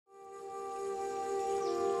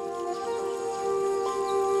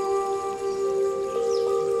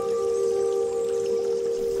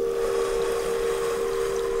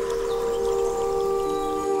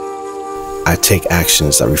I take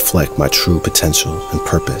actions that reflect my true potential and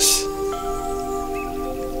purpose.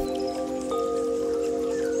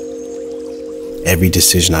 Every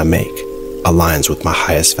decision I make aligns with my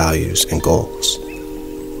highest values and goals.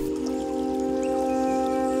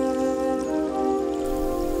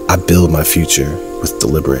 I build my future with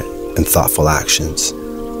deliberate and thoughtful actions.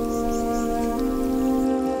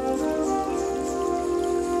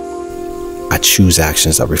 I choose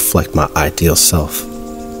actions that reflect my ideal self,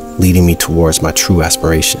 leading me towards my true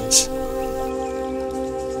aspirations.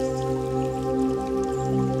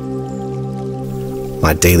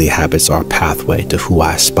 My daily habits are a pathway to who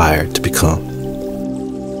I aspire to become.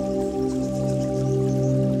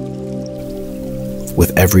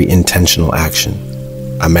 With every intentional action,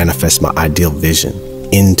 I manifest my ideal vision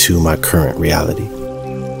into my current reality.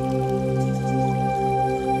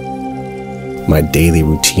 My daily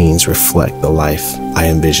routines reflect the life I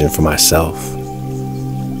envision for myself.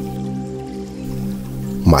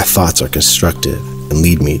 My thoughts are constructive and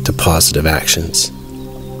lead me to positive actions.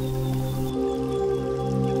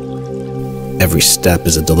 Every step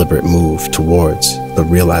is a deliberate move towards the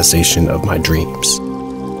realization of my dreams.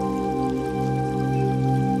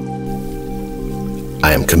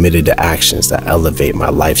 I am committed to actions that elevate my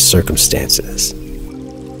life circumstances.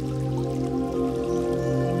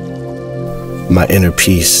 My inner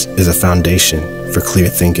peace is a foundation for clear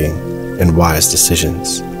thinking and wise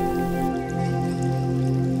decisions.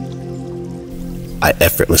 I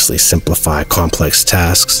effortlessly simplify complex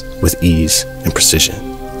tasks with ease and precision.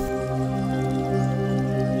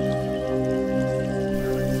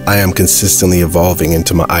 I am consistently evolving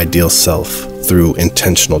into my ideal self through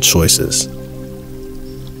intentional choices.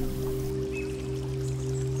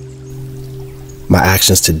 My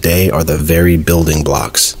actions today are the very building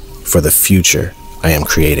blocks for the future I am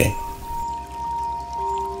creating.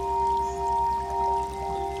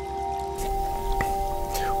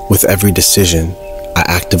 With every decision, I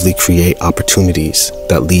actively create opportunities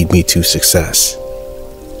that lead me to success.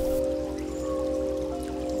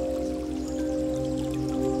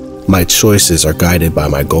 My choices are guided by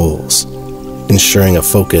my goals, ensuring a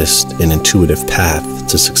focused and intuitive path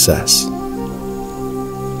to success.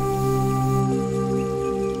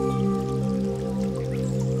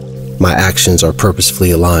 My actions are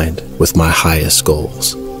purposefully aligned with my highest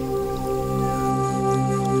goals.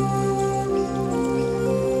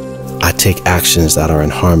 I take actions that are in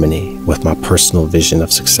harmony with my personal vision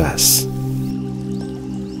of success.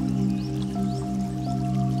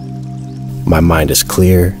 My mind is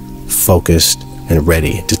clear, focused, and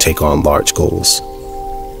ready to take on large goals.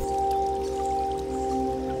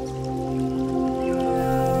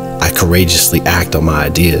 I courageously act on my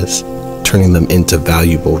ideas, turning them into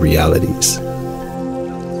valuable realities.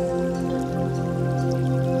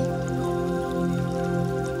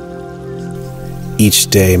 Each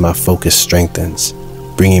day, my focus strengthens,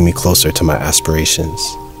 bringing me closer to my aspirations.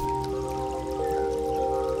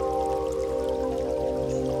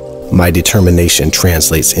 My determination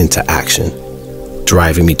translates into action,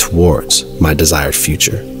 driving me towards my desired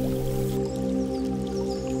future.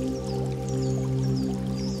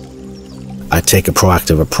 I take a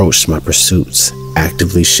proactive approach to my pursuits,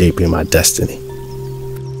 actively shaping my destiny.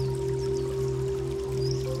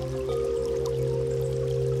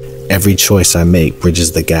 Every choice I make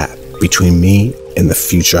bridges the gap between me and the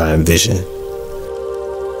future I envision.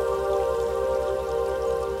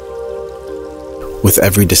 With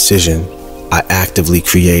every decision, I actively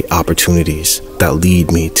create opportunities that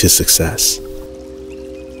lead me to success.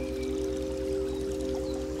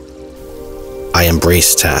 I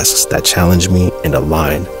embrace tasks that challenge me and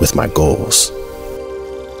align with my goals.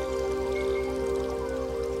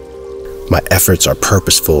 My efforts are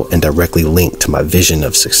purposeful and directly linked to my vision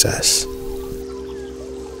of success.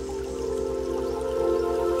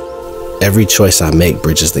 Every choice I make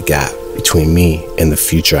bridges the gap between me and the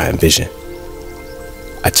future I envision.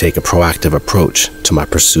 I take a proactive approach to my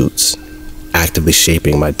pursuits, actively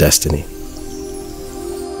shaping my destiny.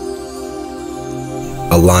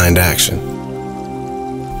 Aligned action.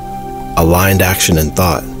 Aligned action and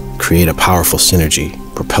thought create a powerful synergy,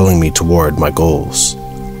 propelling me toward my goals.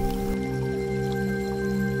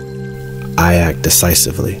 I act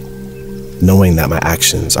decisively, knowing that my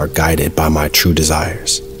actions are guided by my true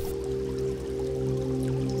desires.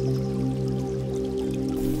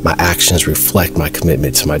 My actions reflect my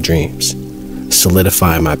commitment to my dreams,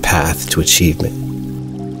 solidifying my path to achievement.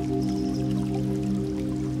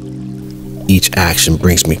 Each action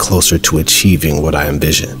brings me closer to achieving what I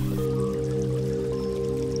envision.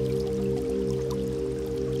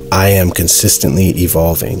 I am consistently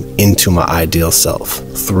evolving into my ideal self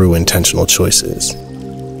through intentional choices.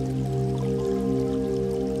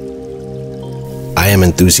 am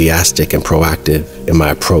enthusiastic and proactive in my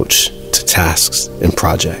approach to tasks and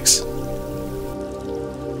projects.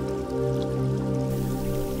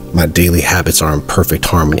 My daily habits are in perfect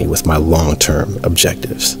harmony with my long-term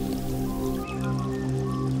objectives.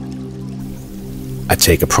 I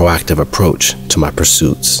take a proactive approach to my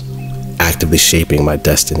pursuits, actively shaping my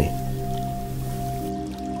destiny.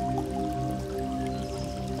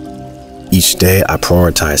 Each day, I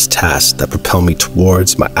prioritize tasks that propel me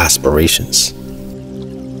towards my aspirations.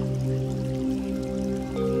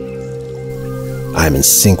 I am in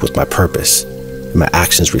sync with my purpose, and my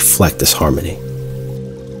actions reflect this harmony.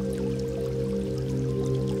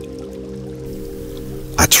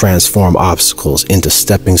 I transform obstacles into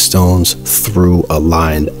stepping stones through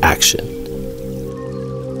aligned action.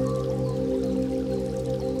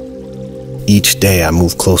 Each day, I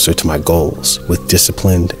move closer to my goals with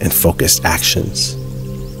disciplined and focused actions.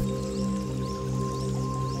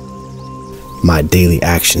 My daily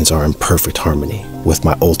actions are in perfect harmony with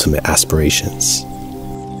my ultimate aspirations.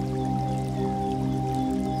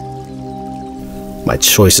 My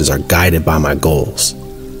choices are guided by my goals,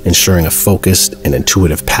 ensuring a focused and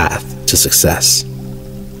intuitive path to success.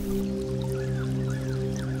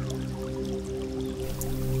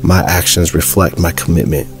 My actions reflect my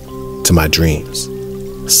commitment to my dreams,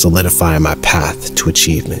 solidifying my path to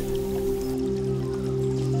achievement.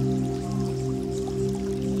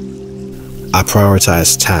 I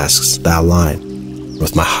prioritize tasks that align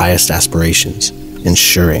with my highest aspirations,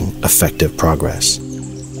 ensuring effective progress.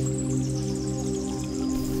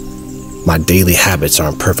 My daily habits are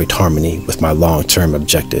in perfect harmony with my long-term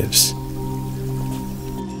objectives.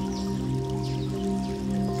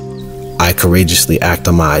 I courageously act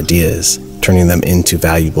on my ideas, turning them into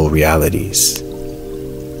valuable realities.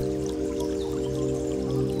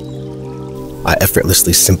 I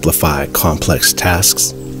effortlessly simplify complex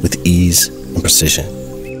tasks with ease and precision.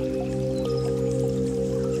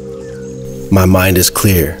 My mind is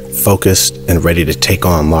clear, focused, and ready to take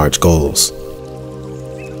on large goals.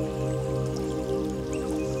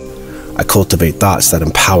 I cultivate thoughts that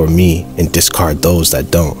empower me and discard those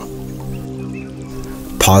that don't.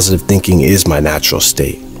 Positive thinking is my natural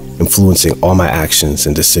state, influencing all my actions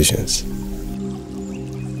and decisions.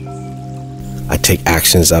 I take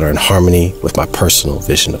actions that are in harmony with my personal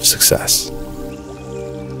vision of success.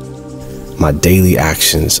 My daily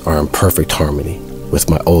actions are in perfect harmony with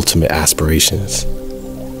my ultimate aspirations.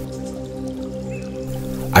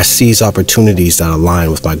 I seize opportunities that align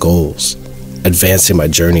with my goals, advancing my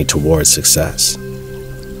journey towards success.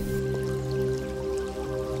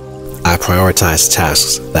 I prioritize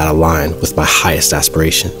tasks that align with my highest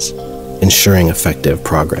aspirations, ensuring effective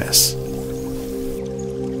progress.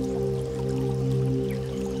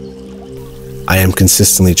 I am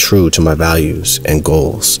consistently true to my values and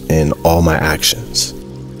goals in all my actions.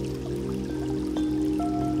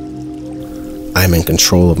 I am in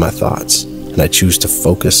control of my thoughts, and I choose to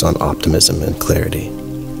focus on optimism and clarity.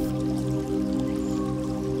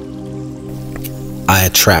 I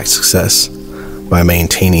attract success by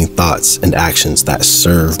maintaining thoughts and actions that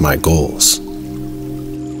serve my goals.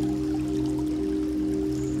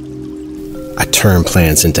 I turn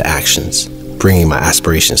plans into actions, bringing my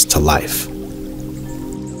aspirations to life.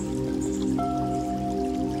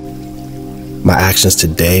 My actions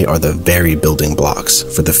today are the very building blocks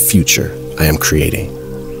for the future I am creating.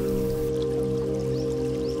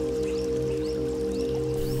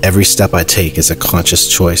 Every step I take is a conscious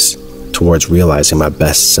choice towards realizing my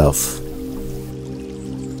best self.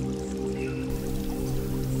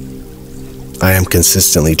 I am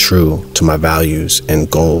consistently true to my values and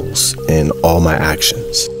goals in all my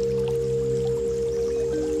actions.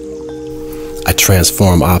 I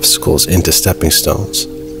transform obstacles into stepping stones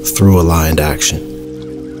through aligned action.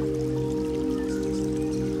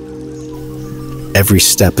 Every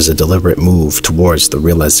step is a deliberate move towards the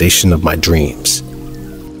realization of my dreams.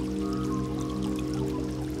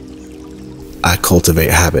 I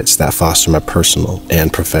cultivate habits that foster my personal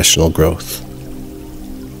and professional growth.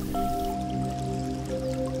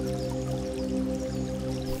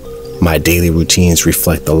 My daily routines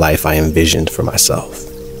reflect the life I envisioned for myself.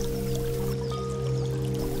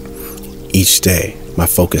 Each day, my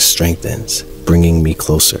focus strengthens, bringing me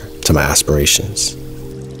closer to my aspirations.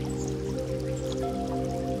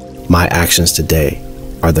 My actions today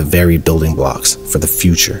are the very building blocks for the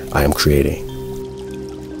future I am creating.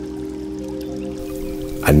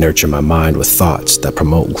 I nurture my mind with thoughts that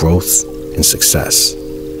promote growth and success.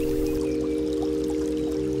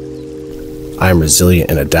 I am resilient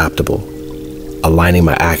and adaptable, aligning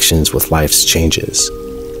my actions with life's changes.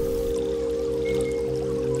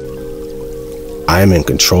 I am in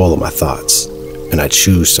control of my thoughts, and I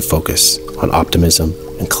choose to focus on optimism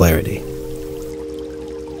and clarity.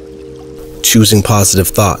 Choosing positive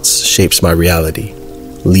thoughts shapes my reality,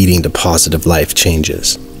 leading to positive life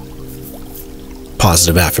changes.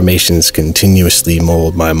 Positive affirmations continuously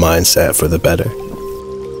mold my mindset for the better.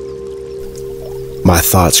 My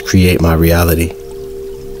thoughts create my reality.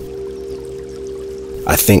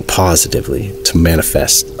 I think positively to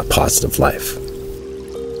manifest a positive life.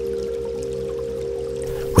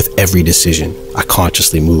 With every decision, I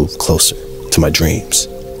consciously move closer to my dreams.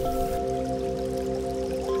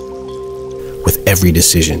 With every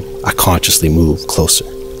decision, I consciously move closer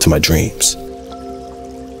to my dreams.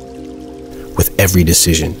 With every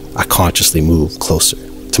decision, I consciously move closer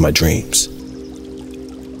to my dreams.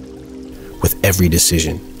 With every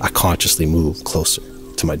decision, I consciously move closer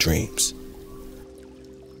to my dreams.